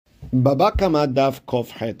Baba Kama Daf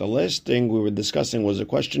Kof Het. The last thing we were discussing was a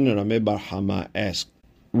question that Rami Bar Hama asked.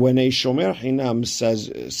 When a Shomer Hinam says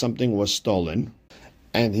something was stolen,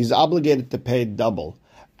 and he's obligated to pay double,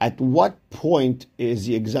 at what point is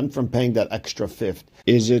he exempt from paying that extra fifth?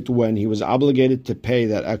 Is it when he was obligated to pay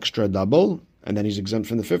that extra double, and then he's exempt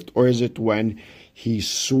from the fifth? Or is it when he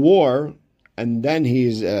swore, and then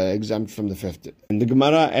he's exempt from the fifth? And the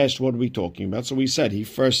Gemara asked, what are we talking about? So we said, he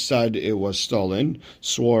first said it was stolen,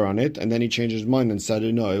 swore on it, and then he changed his mind and said,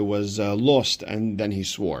 no, it was lost, and then he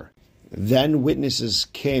swore. Then witnesses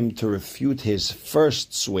came to refute his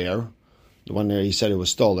first swear, the one where he said it was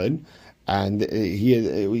stolen, and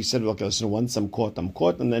he said, okay, listen, once I'm caught,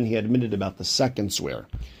 and then he admitted about the second swear.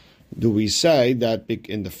 Do we say that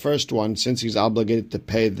in the first one, since he's obligated to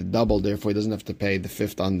pay the double, therefore he doesn't have to pay the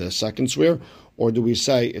fifth on the second swear? Or do we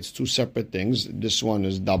say it's two separate things? This one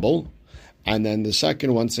is double, and then the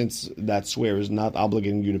second one, since that swear is not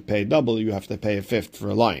obligating you to pay double, you have to pay a fifth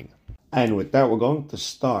for lying. And with that, we're going to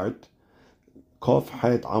start Kof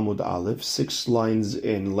Het Amud Aleph, 6 lines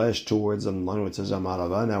in, last 2 words on the line which says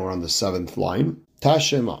Amarava. Now we're on the 7th line.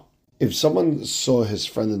 Tashema. If someone saw his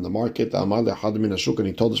friend in the market, Amar le'had min hashuk, and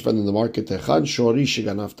he told his friend in the market, Echad shori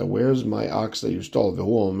sheganafta, where's my ox that you stole?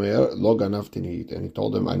 V'hu omer lo ganafti, and he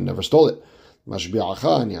told him, I never stole it.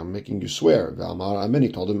 Mashbi'acha, and I'm making you swear. V'amar amen, he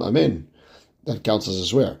told him, amen. That counts as a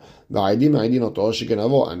swear. V'aidim ha'idin oto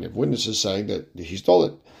sheganavo, and if witnesses saying that he stole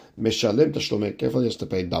it, Meshalim tashlomei kefil, he has to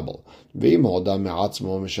pay double. V'im hoda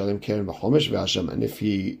me'atzmo meshalim keren v'chomesh v'hashem, and if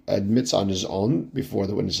he admits on his own before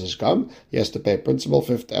the witnesses come, he has to pay principal,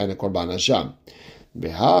 fifth, and a korban Hashem.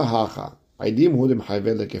 V'ha hacha aidim hudim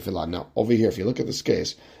hayveh lekefilah. Now over here, if you look at this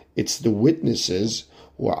case, it's the witnesses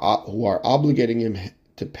who are obligating him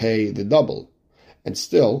to pay the double, and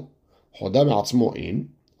still hoda me'atzmo in.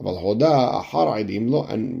 And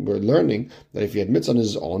we're learning that if he admits on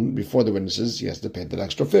his own before the witnesses, he has to pay that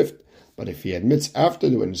extra fifth. But if he admits after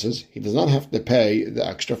the witnesses, he does not have to pay the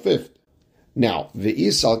extra fifth. Now, now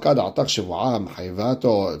if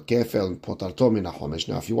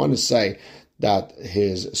you want to say that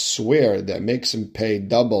his swear that makes him pay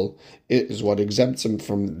double is what exempts him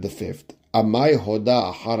from the fifth, why is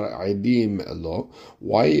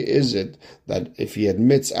it that if he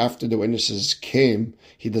admits after the witnesses came,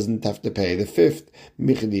 he doesn't have to pay the fifth?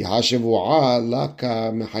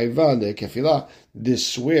 This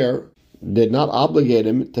swear did not obligate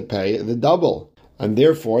him to pay the double, and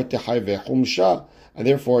therefore and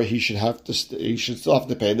therefore he should still have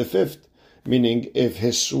to pay the fifth. Meaning, if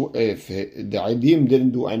the idim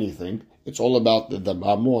didn't do anything, it's all about the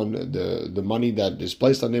mamon, the money that is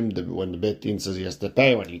placed on him, when the Beit Din says he has to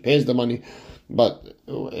pay, when he pays the money. But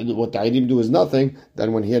what the idim do is nothing,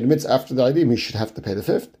 then when he admits after the idim, he should have to pay the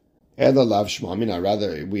fifth. Rather,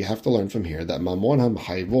 we have to learn from here that mamon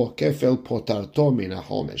hamchayvo kefel potarto mina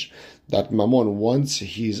homesh. That mamon, once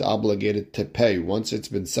he's obligated to pay, once it's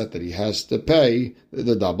been set that he has to pay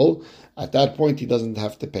the double, at that point he doesn't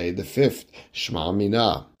have to pay the fifth. Shma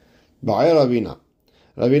mina. Ba'ay Ravina.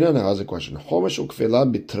 Ravina now has a question. What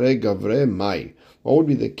would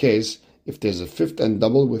be the case if there's a fifth and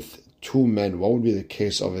double with 2 men? What would be the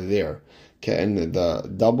case over there? Can the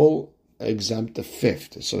double exempt the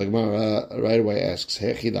fifth? So the Gemara right away asks,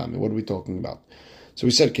 Hey Chidami, what are we talking about? So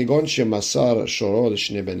we said, Kegon shemasar shoro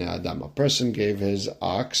l'shnei bnei adam. A person gave his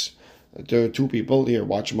ox to 2 people. Here,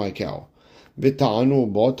 watch my cow.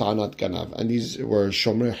 V'ta'anu bo ta'anat ganav, and these were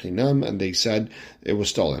shomrei chinam, and they said it was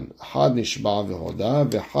stolen. Had nishba v'hoda,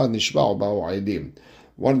 v'had nishba ba'u aidim.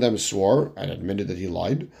 One of them swore and admitted that he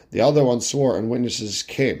lied. The other one swore and witnesses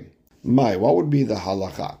came. What would be the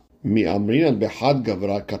halacha? Do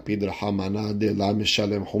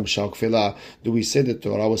we say the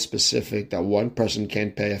Torah was specific that one person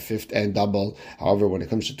can't pay a fifth and double? However, when it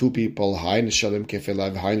comes to 2 people, one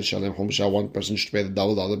person should pay the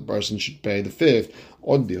double, the other person should pay the fifth.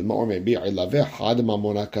 Or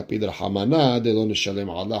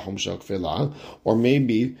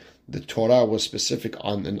maybe the Torah was specific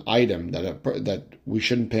on an item that we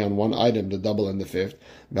shouldn't pay on one item, the double and the fifth.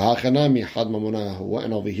 And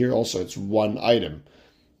over here also it's one item.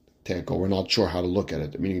 We're not sure how to look at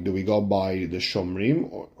it. Meaning, do we go by the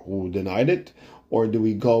Shomrim who denied it, or do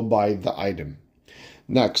we go by the item?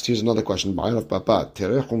 Next, here's another question.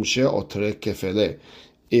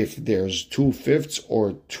 If there's 2 fifths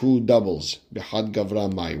or 2 doubles,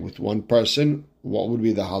 with one person, what would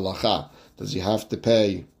be the halacha? Does he have to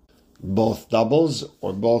pay both doubles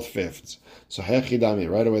or both fifths? So Hechidami,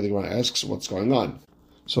 right away the Gemara asks what's going on.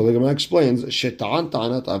 So the Gemara explains, Sheta'an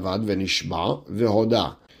ta'anat avad v'nishma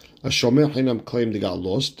v'hoda. A shomer hinam claimed he got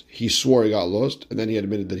lost. He swore he got lost, and then he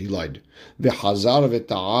admitted that he lied. V'chazar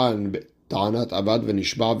v'ta'an ta'anat abad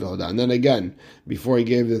v'nishba v'hoda. And then again, before he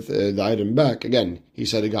gave the item back, again, he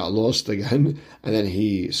said he got lost again, and then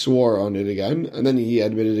he swore on it again, and then he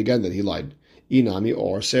admitted again that he lied. Inami,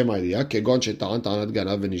 or same idea, kegon shetan ta'anat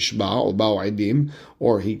ganav v'nishba, or ba'u idim,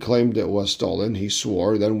 or he claimed it was stolen, he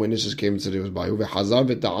swore, then witnesses came and said it was bayu, v'chazar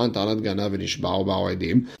v'ta'an ta'anat ganav v'nishba, or ba'u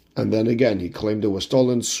idim, and then again he claimed it was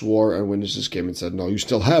stolen, swore, and witnesses came and said, no, you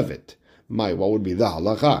still have it. What would be the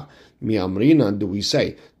halacha? Mi amrina, do we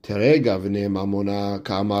say, Terega v'nei mamona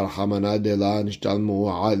ka'amar hamana dela nishtalmu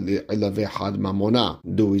ilave had mamona.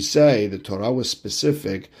 Do we say the Torah was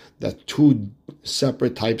specific that two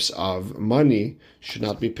separate types of money should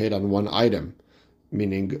not be paid on one item,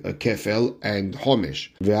 meaning a kefel and homish.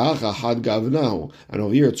 Ve'acha had gavnahu, and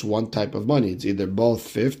over here it's one type of money. It's either both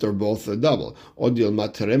fifth or both a double. Odil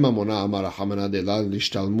matere mamona amar hamana dela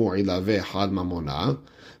nishtalmu ilave had mamona.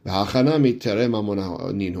 Or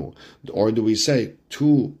do we say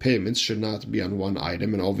two payments should not be on one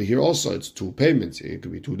item, and over here also it's two payments. It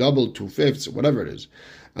could be two double, two fifths, whatever it is.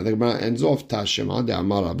 And the Gemara ends off Tashema de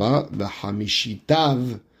Amaraba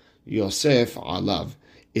v'hamishitav Yosef alav.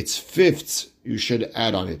 It's fifths you should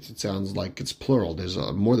add on it. It sounds like it's plural. There's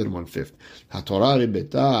more than one fifth. The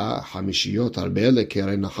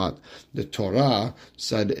Torah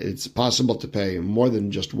said it's possible to pay more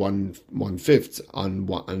than just one fifth on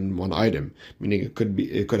one item, meaning it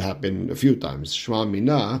could happen a few times. Shema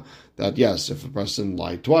mina, that yes, if a person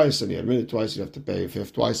lied twice and he admitted twice, you'd have to pay a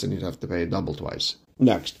fifth twice, and you'd have to pay a double twice.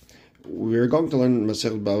 Next, we're going to learn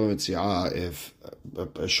Masechet Bava Metzia. If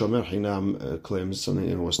a shomer hinam claims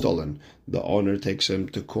something was stolen, the owner takes him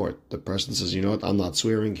to court. The person says, you know what, I'm not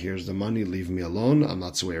swearing, here's the money, leave me alone, I'm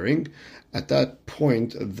not swearing. At that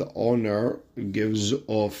point, the owner gives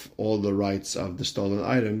off all the rights of the stolen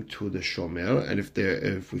item to the shomer, and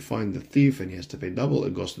if we find the thief and he has to pay double,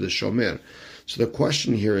 it goes to the shomer. So the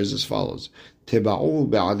question here is as follows: Teba'u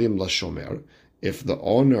be'adim la shomer. If the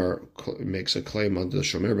owner makes a claim onto the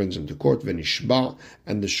shomer, brings him to court, v'nishba,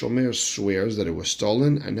 and the shomer swears that it was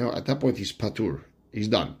stolen, and now at that point he's patur, he's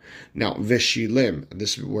done. Now veshilem,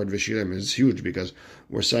 this word veshilem is huge, because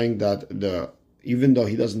we're saying that even though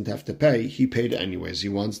he doesn't have to pay, he paid anyways. He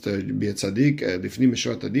wants to be a tzaddik, lifnim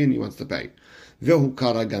meshrat adin, he wants to pay. Vehu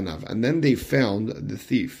kara ganav, and then they found the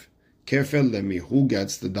thief. Kefel lemi, who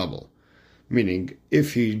gets the double? Meaning,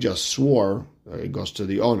 if he just swore, it goes to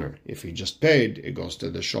the owner. If he just paid, it goes to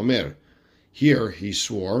the shomer. Here, he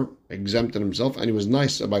swore, exempted himself, and he was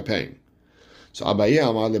nice by paying. So Abaye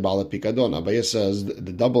Amar lebala pikadon. Abaye says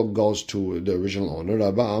the double goes to the original owner.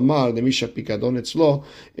 Rabba Amar lemisha pikadon etzlo,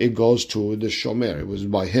 it goes to the shomer. It was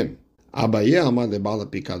by him. Abaye Amar lebala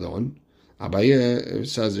pikadon. Abaye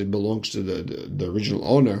says it belongs to the original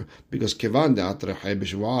owner, because Kevan de'atrechei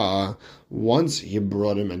b'shva'ah, once he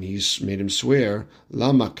brought him and he made him swear,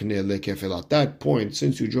 lamakne lekefel, at that point,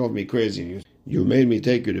 since you drove me crazy and you made me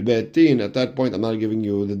take you to Beit Din, at that point I'm not giving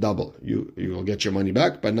you the double. You will get your money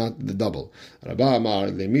back, but not the double. Rabba Amar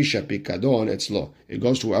lemisha pikadon etzlo, it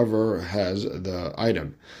goes to whoever has the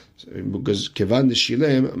item. Because Kevan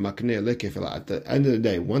Shilem Makne Lekefela, at the end of the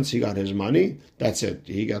day, once he got his money, that's it.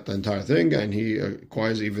 He got the entire thing, and he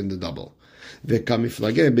acquires even the double. And their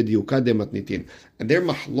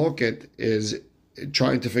mahloket is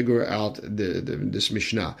trying to figure out this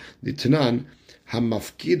Mishnah. The Tanan,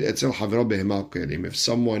 if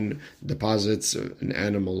someone deposits an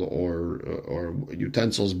animal or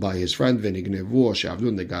utensils by his friend,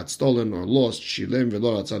 they got stolen or lost, if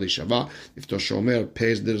the shomer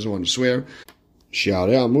pays, doesn't want to swear, because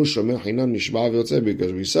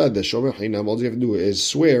we said the shomer hinam, all you have to do is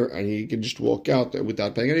swear, and he can just walk out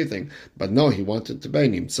without paying anything. But no, he wanted to pay.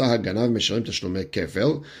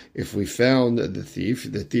 If we found the thief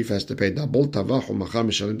has to pay double.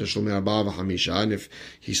 And if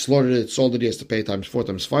he slaughtered it, sold it, he has to pay times 4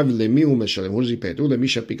 times 5. Who does he pay to?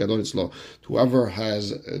 Whoever has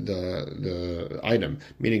the item,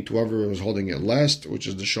 meaning whoever was holding it last, which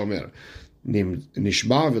is the shomer. If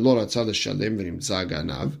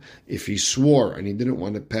he swore and he didn't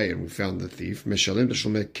want to pay and we found the thief, he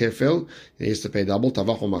has to pay double. If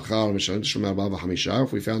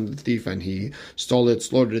we found the thief and he stole it,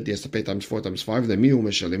 slaughtered it, he has to pay times 4 times 5. Who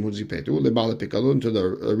does he pay to? To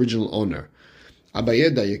the original owner.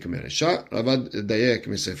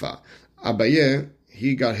 Abaye,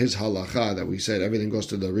 he got his halacha that we said everything goes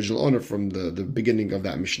to the original owner from the beginning of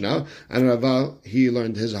that Mishnah, and Rava, he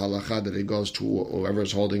learned his halacha that it goes to whoever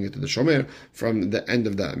is holding it to the shomer from the end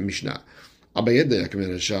of that Mishnah. Abaye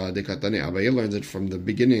learns it from the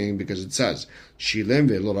beginning because it says, Shilem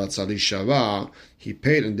ve'lo ratza lishava, he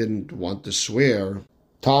paid and didn't want to swear.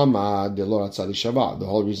 Tama de lo ratza lishava. The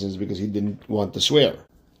whole reason is because he didn't want to swear.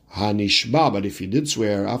 Hanishba, but if he did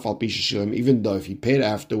swear, afal pisha shilem, even though if he paid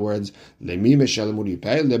afterwards, lemi meshalem would he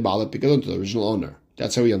pay lebala pikadon, to the original owner.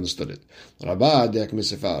 That's how he understood it. Rabba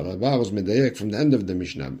was medayek from the end of the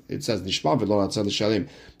Mishnah. It says nishba ve'lo ratza lishalem.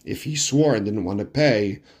 If he swore and didn't want to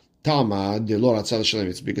pay, Tama de lo ratza l'shalem.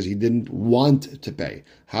 It's because he didn't want to pay.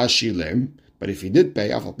 Hashilem. But if he did pay,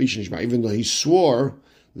 afal pisha nishma, even though he swore,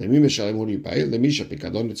 lemi meshalem, who do you pay? Lemisha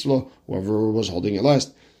pikadon itzlo, whoever was holding it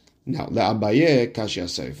last. Now, the Abaye kashya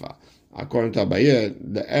seifa. According to Abaye,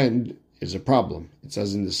 the end is a problem. It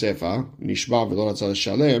says in the Sefer, Nishba v'lo ratza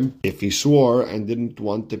l'shalem, if he swore and didn't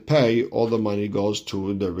want to pay, all the money goes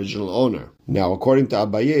to the original owner. Now, according to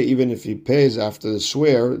Abaye, even if he pays after the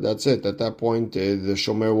swear, that's it. At that point, the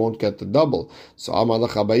shomer won't get the double. So,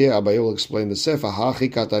 Amalach Abaye will explain the Sefer.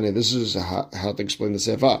 Hachi katane. This is how to explain the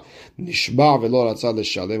Sefer. Nishba v'lo ratza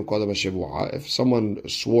l'shalem kodem hashivua. If someone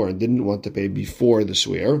swore and didn't want to pay before the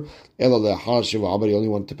swear, ela le'achar shivua, but he only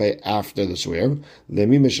wanted to pay after the swear,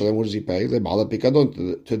 lemi meshalem, what does he pay? Le'bala pikadon,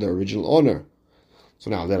 to the original owner. So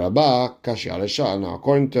now the Rabbah kashya resha. Now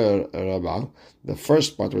according to Rabbah, the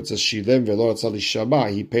first part where it says shilem ve'lo ratza lishava,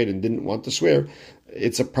 he paid and didn't want to swear,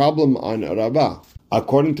 it's a problem on Rabbah.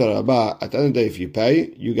 According to Rabbah, at the end of the day, if you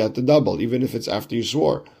pay, you get the double, even if it's after you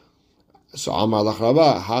swore. So Amar lach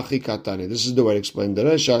Rabbah hachi katane. This is the way to explain the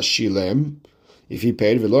resha. Shilem, if he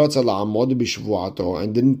paid ve'lo ratza la'amod b'shvuato,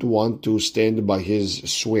 and didn't want to stand by his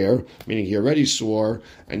swear, meaning he already swore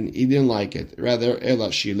and he didn't like it. Rather, ela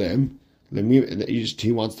shilem.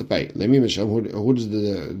 He wants to pay. Who does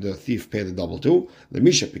the thief pay the double to?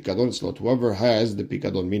 Whoever has the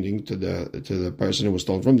pikadon, meaning to the person who was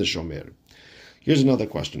stolen from the shomer. Here's another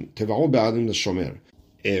question.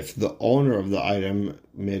 If the owner of the item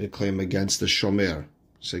made a claim against the shomer,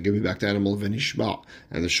 so give me back the animal v'nishba,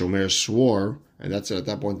 and the shomer swore, and that's it, at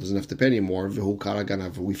that point doesn't have to pay anymore.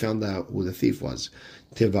 We found out who the thief was.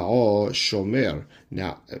 Teva'o shomer.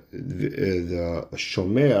 Now, the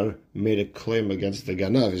shomer made a claim against the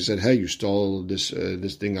ganav. He said, "Hey, you stole this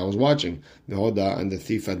thing I was watching." And the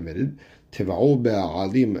thief admitted. Teva'o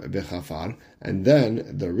be'alim bechafar. And then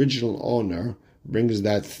the original owner brings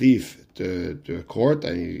that thief to court,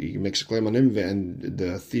 and he makes a claim on him, and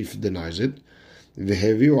the thief denies it.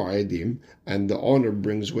 V'heviu edim, and the owner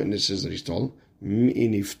brings witnesses that he stole.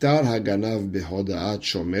 Niftar haganav behoda'at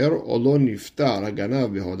shomer, or lo niftar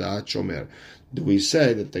haganav behoda'at shomer. Do we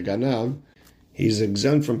say that the ganav, he's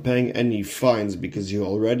exempt from paying any fines because he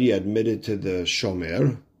already admitted to the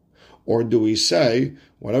shomer? Or do we say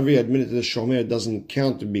whatever he admitted to the shomer doesn't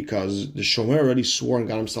count because the shomer already swore and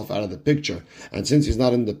got himself out of the picture? And since he's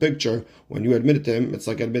not in the picture, when you admit it to him, it's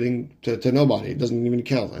like admitting to nobody. It doesn't even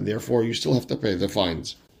count, and therefore you still have to pay the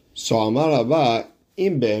fines. So Amar Abba,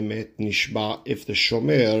 im be'emet nishba, if the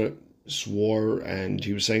shomer swore and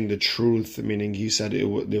he was saying the truth, meaning he said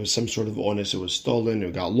there was some sort of honest, it was stolen,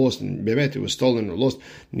 it got lost, and be'emet, it was stolen or lost,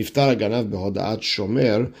 niftar ganav behoda'at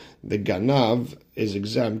shomer, the ganav is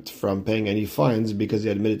exempt from paying any fines because he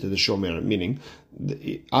admitted to the shomer, meaning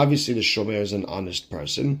obviously the shomer is an honest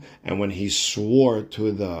person, and when he swore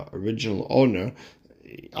to the original owner,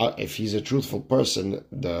 if he's a truthful person,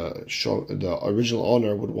 the original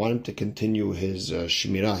owner would want him to continue his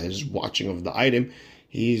shmirah, his watching of the item.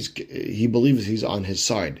 He believes he's on his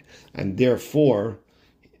side, and therefore,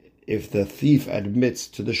 if the thief admits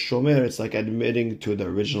to the shomer, it's like admitting to the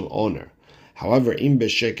original owner. However, im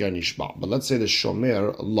b'sheker nishba. But let's say the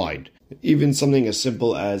shomer lied. Even something as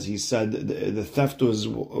simple as he said the theft was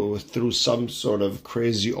through some sort of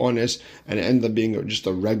crazy honest, and it ended up being just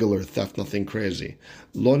a regular theft, nothing crazy.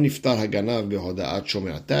 Lo niftar haganav behoda'at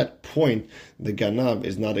shomer. At that point, the ganav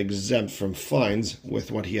is not exempt from fines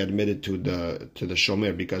with what he admitted to the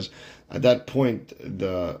shomer, because at that point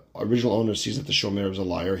the original owner sees that the shomer is a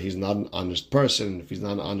liar. He's not an honest person. If he's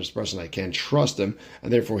not an honest person, I can't trust him,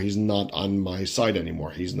 and therefore he's not on my side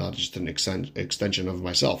anymore. He's not just an extension of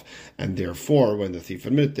myself. And therefore, when the thief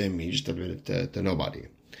admitted to him, he just admitted to nobody.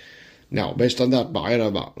 Now, based on that,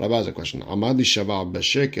 Rabba has a question.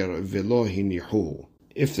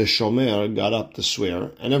 If the shomer got up to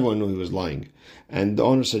swear, and everyone knew he was lying, and the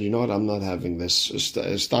owner said, "You know what? I'm not having this.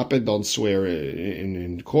 Stop it. Don't swear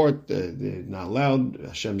in court. Not allowed.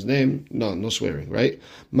 Hashem's name. No swearing." Right?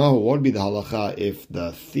 Mahu, what would be the halacha if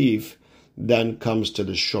the thief then comes to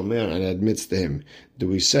the shomer and admits to him? Do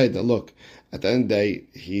we say that, look, at the end of the day,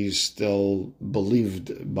 he's still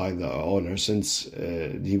believed by the owner since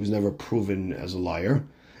he was never proven as a liar,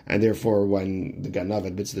 and therefore when the ganav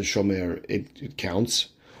admits the shomer, it counts?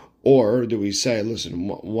 Or do we say, listen,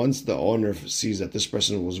 once the owner sees that this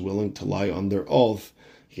person was willing to lie under oath,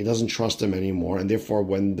 he doesn't trust him anymore, and therefore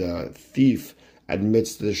when the thief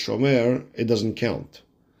admits to the shomer, it doesn't count?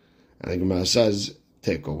 And the Gemara says,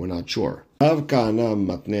 Teko, we're not sure. Rav Kana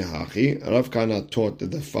matne hachi. Rav Kana taught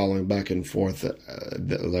the following back and forth,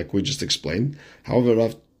 like we just explained. However,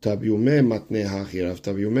 Rav Tabyume matne hachi. Rav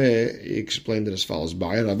Tabyume explained it as follows: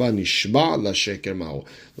 Ba'ay Rabba nishba la sheker ma'u.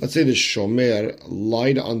 Let's say the shomer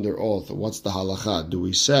lied under oath. What's the halacha? Do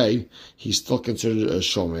we say he's still considered a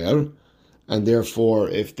shomer, and therefore,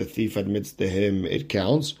 if the thief admits to him, it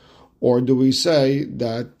counts? Or do we say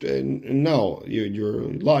that, no, you're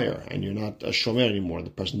a liar, and you're not a shomer anymore, the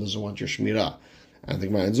person doesn't want your shmirah? And the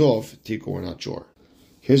Gemara ends off, Tiko, we're not sure.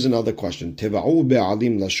 Here's another question. Teva'u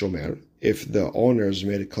be'alim la shomer. If the owners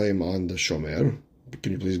made a claim on the shomer,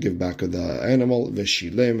 can you please give back the animal?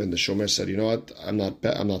 V'shilem, and the shomer said, you know what, I'm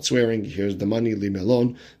not swearing, here's the money, leave me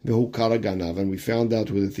alone. V'hu kara ganav, and we found out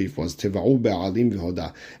who the thief was. Teva'u be'alim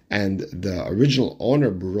v'hoda. And the original owner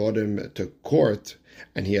brought him to court,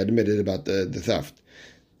 and he admitted about the theft.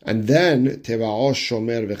 And then Teva'o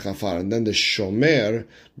shomer v'chafar, and then the shomer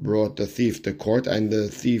brought the thief to court, and the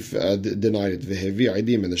thief denied it. V'hevi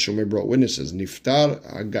idim, and the shomer brought witnesses. Niftar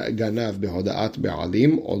ganav behoda'at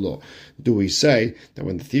be'alim olo. Do we say that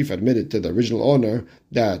when the thief admitted to the original owner,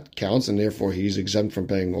 that counts, and therefore he's exempt from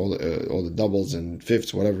paying all the doubles and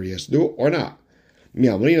fifths, whatever he has to do, or not?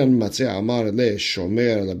 Do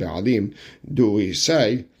we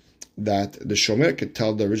say that the shomer could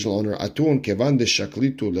tell the original owner, Atun kevan de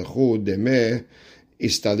shaklitu lechu deme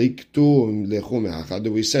istaliktu lechu me'acha?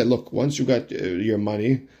 Do we say, look, once you got your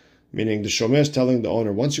money, meaning the shomer is telling the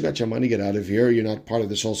owner, once you got your money, get out of here, you're not part of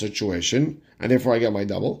this whole situation, and therefore I get my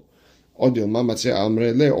double? Or maybe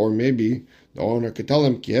the owner could tell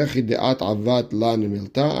him,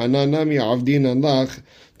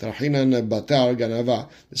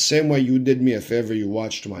 the same way you did me a favor, you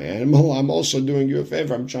watched my animal, I'm also doing you a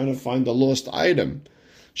favor. I'm trying to find the lost item.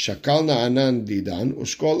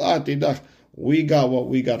 We got what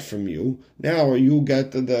we got from you. Now you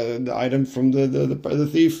get the item from the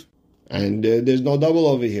thief. And there's no double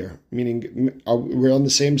over here, meaning we're on the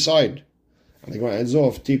same side. And the Gemara ends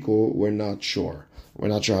off, Tiku, we're not sure. We're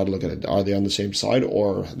not sure how to look at it. Are they on the same side,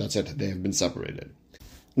 or that's it, they have been separated?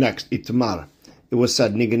 Next, Itmar. It was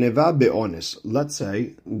said, Nigeneva be'onis. Let's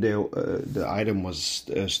say the item was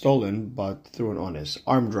stolen, but through an honest,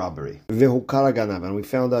 armed robbery. Vehukara ganav, and we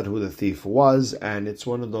found out who the thief was, and it's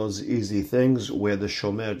one of those easy things where the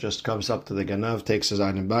shomer just comes up to the ganav, takes his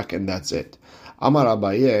item back, and that's it. Amar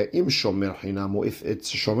Abaye, im shomer hinamu, if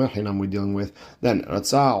it's shomer hinam we're dealing with, then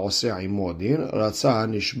Ratza oseh imodin, Ratza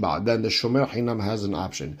nishba. Then the shomer hinam has an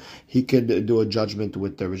option. He could do a judgment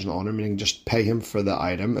with the original owner, meaning just pay him for the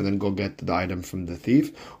item and then go get the item from the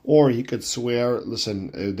thief. Or he could swear, listen,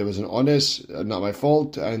 there was an honest, not my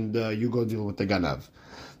fault, and you go deal with the ganav.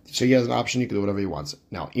 So he has an option, he can do whatever he wants.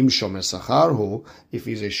 Now, im shomer sachar hu, if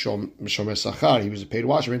he's a shomer sachar, he was a paid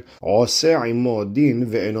watchman,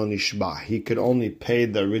 he could only pay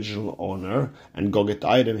the original owner and go get the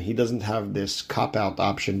item. He doesn't have this cop-out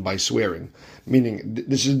option by swearing. Meaning,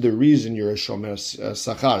 this is the reason you're a shomer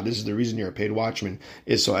sachar, this is the reason you're a paid watchman,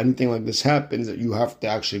 is so anything like this happens, that you have to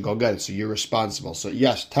actually go get it, so you're responsible. So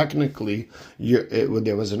yes, technically,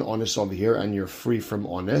 there was an honest over here, and you're free from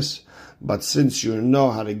honest. But since you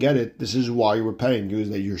know how to get it, this is why you were paying you,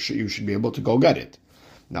 that you should be able to go get it.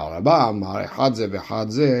 Now, Rabba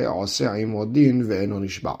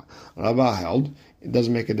held, it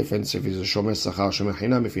doesn't make a difference if he's a shomer sachar, shomer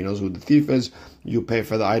chinam. If he knows who the thief is, you pay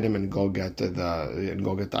for the item and go get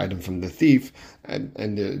the item from the thief,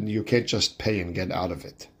 and you can't just pay and get out of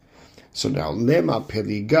it. So now, lema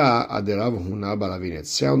peliga aderav huna baravin. It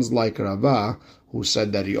sounds like Rabba, who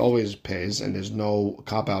said that he always pays and there's no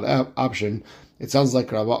cop-out option. It sounds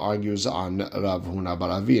like Rava argues on Rav Huna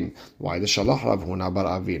bar Avin. Why the Shalach Rav Huna bar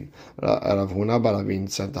Avin? Rav Huna bar Avin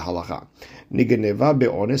said the halacha. Nigeneva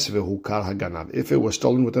be'ones v'hukar haganav. If it was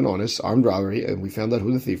stolen with an honest, armed robbery, and we found out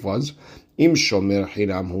who the thief was, im shomer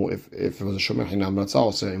hinam hu, if it was a shomer hinam ratzah,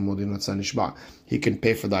 also imudin ratzah nishba, he can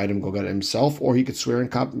pay for the item, go get it himself, or he could swear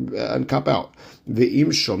and cop out. Ve'im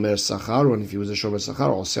shomer sachar, and if he was a shomer sachar,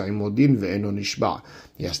 also imudin ve'eno nishba,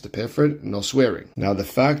 he has to pay for it, no swearing. Now the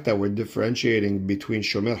fact that we're differentiating between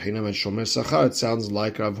shomer hinam and shomer sachar, it sounds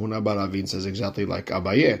like Rav Huna bar Avin says exactly like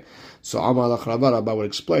Abaye. So Amalach Rabba would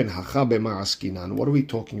explain, Hacha b'ma askinan. What are we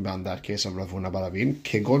talking about in that case of Rav Huna bar Avin?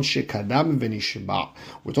 Kegon shekadam v'nishba.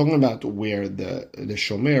 We're talking about where the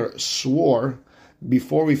shomer swore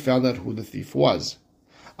before we found out who the thief was.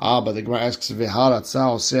 But the Gemara asks, but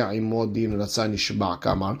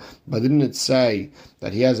didn't it say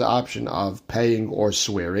that he has the option of paying or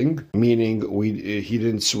swearing? Meaning he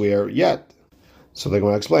didn't swear yet. So the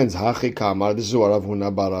Gemara explains, Hachi Kamar, this is what Rav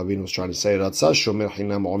Huna bar Rabin was trying to say. Ratza shomer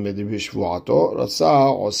chinam omed b'shvuato,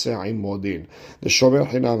 ratza oseh im modin. The shomer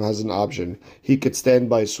chinam has an option. He could stand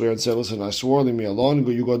by, swear, and say, listen, I swore, leave me alone,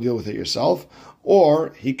 you go deal with it yourself. Or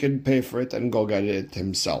he could pay for it and go get it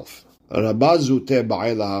himself. Rabba zute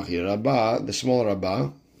ba'ila hachi. Rabba, the small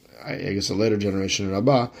Rabba, I guess a later generation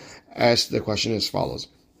Rabba, asked the question as follows.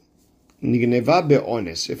 Nigneva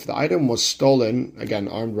be'ones. If the item was stolen, again,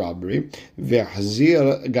 armed robbery,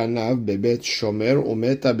 ve'hazir ganav bebet shomer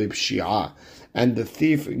umeta b'pshi'a, and the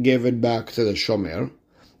thief gave it back to the shomer,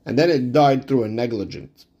 and then it died through a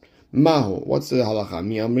negligence. Mahu, what's the halacha?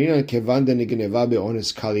 Mi amrina kevan de nigneva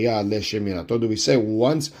be'ones kaliyah le'shemirato. Do we say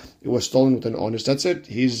once it was stolen with an honest, that's it?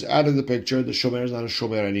 He's out of the picture. The shomer is not a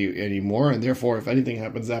shomer anymore, and therefore, if anything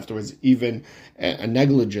happens afterwards, even a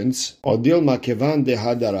negligence, odil ma kevan de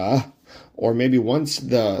hadara, or maybe once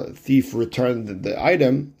the thief returned the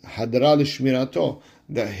item, hadara l'shmirato,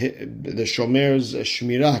 the shomer's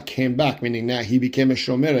shmirah came back, meaning that he became a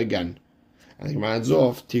shomer again. And the Gemara adds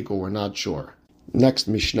off, Tiku, we're not sure. Next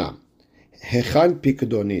Mishnah. Hechan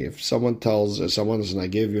pikdoni. If someone tells someone, listen, I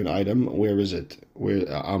gave you an item, where is it? Where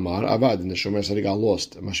Amar Avad, and the shomer said he got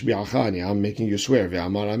lost. Mashbi'achani, I'm making you swear.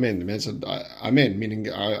 Ve'amar amen. The man said, amen,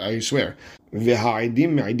 meaning I swear.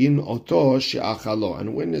 Ve'ha'idim me'idin oto she'achalo.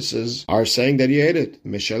 And witnesses are saying that he ate it.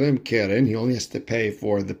 Meshalem keren, he only has to pay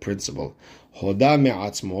for the principal. Hoda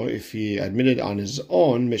me'atzmo, if he admitted on his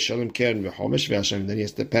own, meshalem keren ve'homesh ve'ashem, then he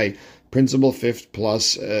has to pay principal fifth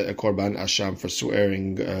plus a korban asham for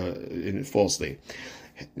swearing falsely.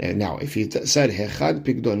 Now, if he said, Hechad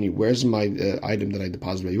pikdoni, where's my item that I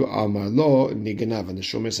deposited by you? Amar lo niganav, and the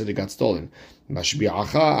shomer said it got stolen.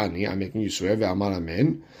 Mashbi'acha ani, I'm making you swear, ve'amar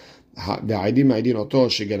amen. Ve'aidim oto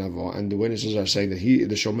sheganavo, and the witnesses are saying that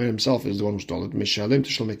the shomer himself is the one who stole it. Mishalem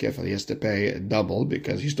tishlomei kefal, he has to pay double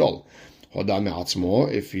because he stole. Hoda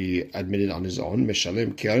me'atzmo, if he admitted on his own,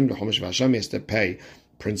 Mishalem keren v'chomesh v'asham, he has to pay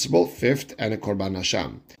principal, fifth, and a korban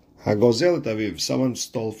hasham. Hagozel taviv, someone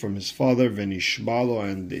stole from his father, venishbalo,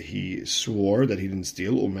 and he swore that he didn't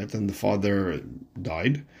steal, umet, and the father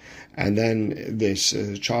died. And then this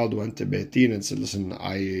child went to Beit Din and said, listen,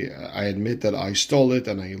 I admit that I stole it,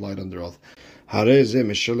 and I lied under oath.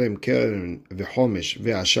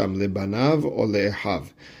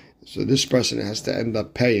 So this person has to end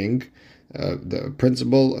up paying the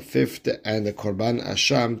principal, a fifth, and the korban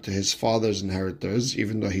asham to his father's inheritors,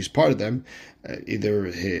 even though he's part of them, either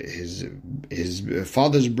his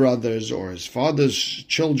father's brothers or his father's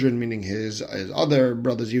children, meaning his other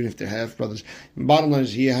brothers, even if they're half brothers. Bottom line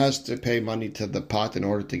is he has to pay money to the pot in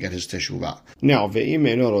order to get his teshuvah. Now,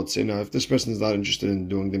 if this person is not interested in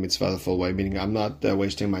doing the mitzvah the full way, meaning I'm not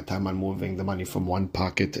wasting my time on moving the money from one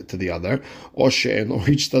pocket to the other, or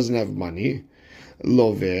each doesn't have money,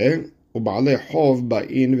 loveh. So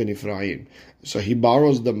he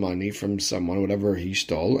borrows the money from someone, whatever he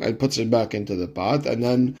stole, and puts it back into the pot, and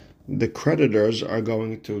then the creditors are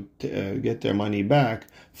going to get their money back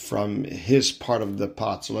from his part of the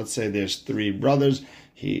pot. So let's say there's three brothers.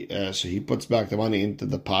 So he puts back the money into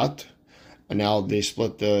the pot, and now they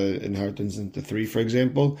split the inheritance into three, for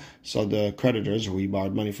example. So the creditors who he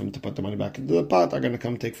borrowed money from to put the money back into the pot are going to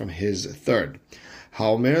come take from his third. If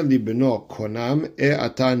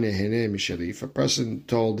a person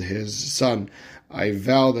told his son, I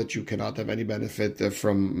vow that you cannot have any benefit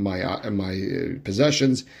from my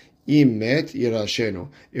possessions,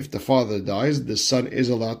 if the father dies, the son is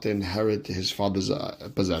allowed to inherit his father's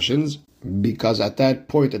possessions, because at that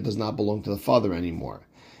point it does not belong to the father anymore.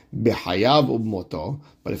 But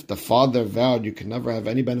if the father vowed, you can never have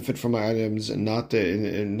any benefit from my items, not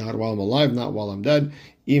while I'm alive, not while I'm dead.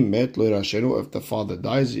 If the father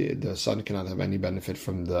dies, the son cannot have any benefit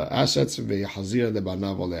from the assets, and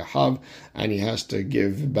he has to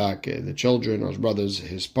give back the children or his brothers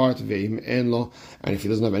his part. And if he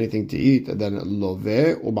doesn't have anything to eat, then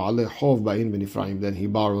then he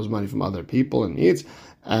borrows money from other people and eats.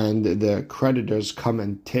 And the creditors come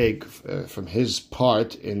and take from his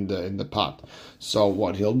part in the pot. So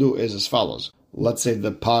what he'll do is as follows. Let's say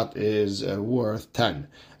the pot is worth 10.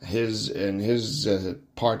 His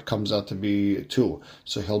part comes out to be 2.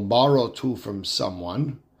 So he'll borrow 2 from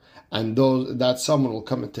someone, and that someone will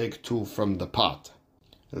come and take 2 from the pot.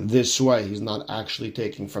 This way, he's not actually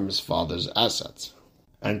taking from his father's assets.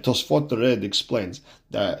 And Tosfot Red explains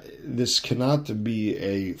that this cannot be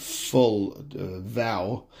a full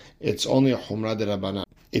vow. It's only a Humra de Rabbanan.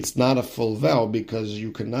 It's not a full vow because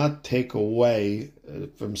you cannot take away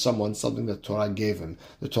from someone something that Torah gave him.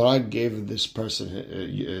 The Torah gave this person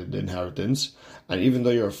the inheritance, and even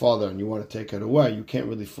though you're a father and you want to take it away, you can't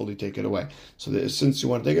really fully take it away. So since you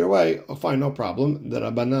want to take it away, fine, no problem. The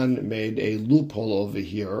Rabbanan made a loophole over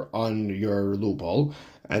here on your loophole,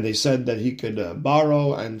 and they said that he could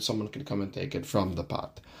borrow and someone could come and take it from the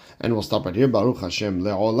pot. And we'll stop right here. Baruch Hashem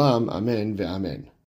le'olam, amen ve'amen.